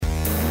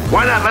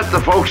Why not let the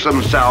folks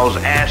themselves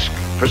ask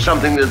for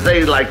something that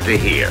they like to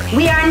hear?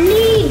 We are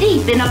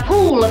knee-deep in a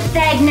pool of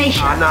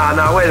stagnation.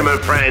 No, wait a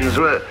minute, friends.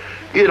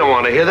 You don't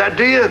want to hear that,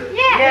 do you?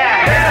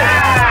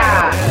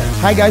 Yeah.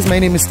 Hi guys, my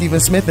name is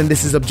Stephen Smith and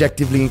this is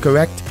Objectively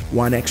Incorrect,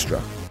 One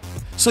Extra.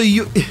 So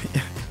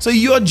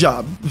your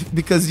job,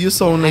 because you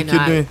sound like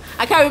you're doing...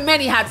 I carry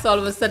many hats all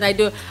of a sudden, I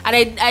do.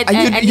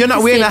 And you're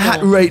not wearing a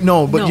hat right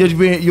now, but no.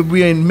 you're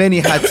wearing many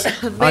hats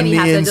many on the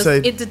hats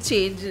inside. I just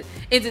interchange.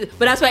 But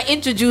that's why I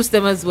introduced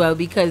them as well,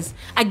 because,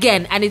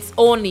 again, and it's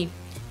only...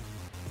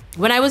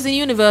 When I was in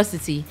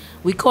university,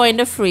 we coined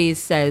the phrase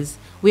says,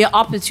 we are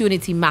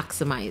opportunity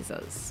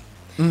maximizers.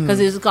 Because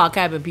it's called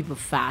Caribbean people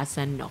fast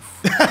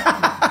enough.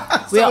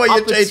 So you're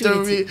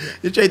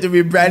trying to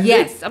rebrand it?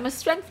 Yes, I'm a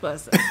strength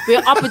person.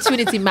 We're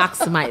opportunity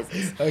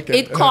maximizers. Okay.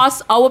 It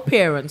costs our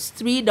parents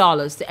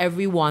 $3 to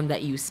every one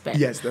that you spend.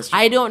 Yes, that's true.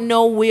 I don't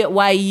know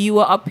why you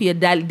are up here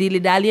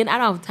dilly-dallying. I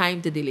don't have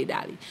time to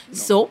dilly-dally. No.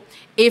 So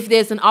if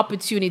there's an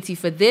opportunity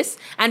for this,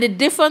 and the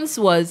difference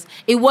was,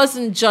 it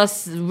wasn't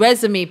just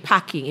resume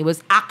packing, it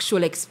was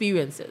actual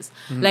experiences.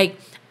 Like,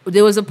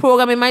 there was a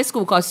program in my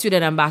school called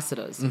Student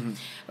Ambassadors,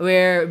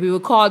 where we were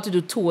called to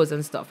do tours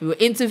and stuff. We were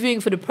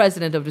interviewing for the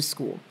president of the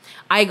school.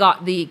 I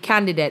got the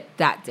candidate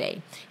that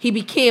day. He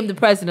became the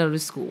president of the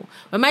school.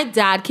 When my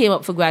dad came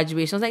up for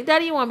graduation, I was like,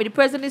 Daddy, you want me the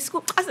president of the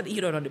school? I said,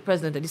 you don't know the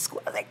president of the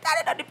school. I was like,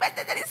 Daddy, not the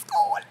president of the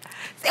school.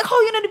 He's like,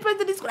 how you know the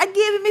president of the school? I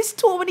gave him his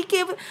tour when he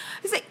came.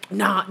 He's like,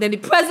 nah. Then the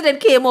president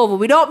came over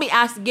without me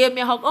asking, gave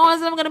me a hug. Oh, I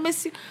said, I'm going to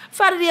miss you.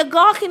 Father, they're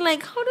gawking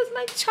like, how does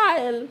my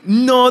child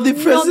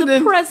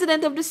the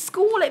president of the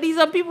school? Like, these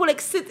are people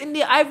like sit in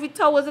the ivory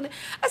towers. And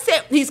I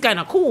said, he's kind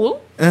of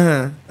cool. You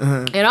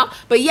know?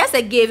 But yes,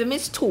 I gave him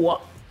his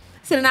tour.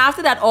 So then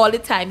after that, all the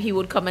time, he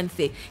would come and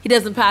say, he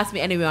doesn't pass me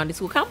anywhere on the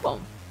school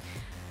compound.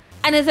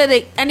 And I said,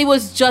 like, and it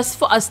was just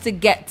for us to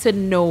get to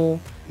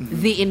know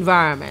the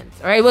environment.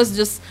 All right? It was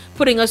just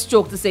putting a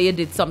stroke to say you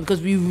did something,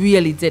 because we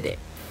really did it.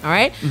 All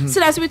right?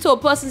 So that's what we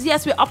told persons,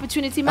 yes, we're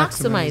opportunity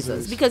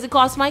maximizers, because it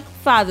costs my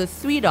father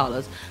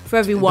 $3 for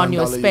every one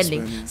you're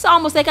spending. So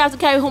almost like I have to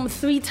carry home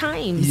 3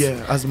 times.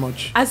 Yeah, as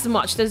much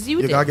as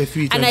you did. You gotta get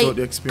 3 times out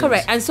the experience.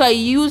 Correct. And so I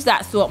use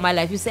that throughout my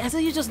life. I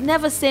said, you just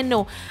never say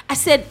no. I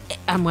said,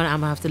 I'm gonna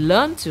have to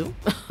learn to.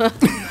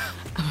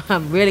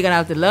 I'm really gonna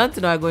have to learn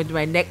to know I'm going to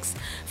my next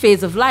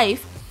phase of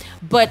life.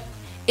 But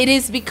it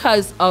is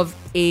because of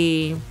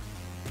a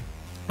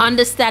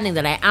understanding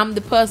that I am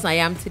the person I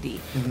am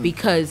today.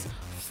 Because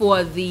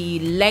for the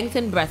length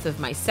and breadth of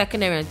my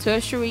secondary and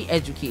tertiary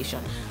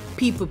education,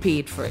 people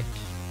paid for it.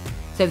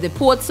 So if they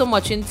poured so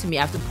much into me,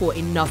 I have to pour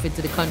enough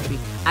into the country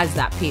as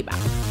that payback.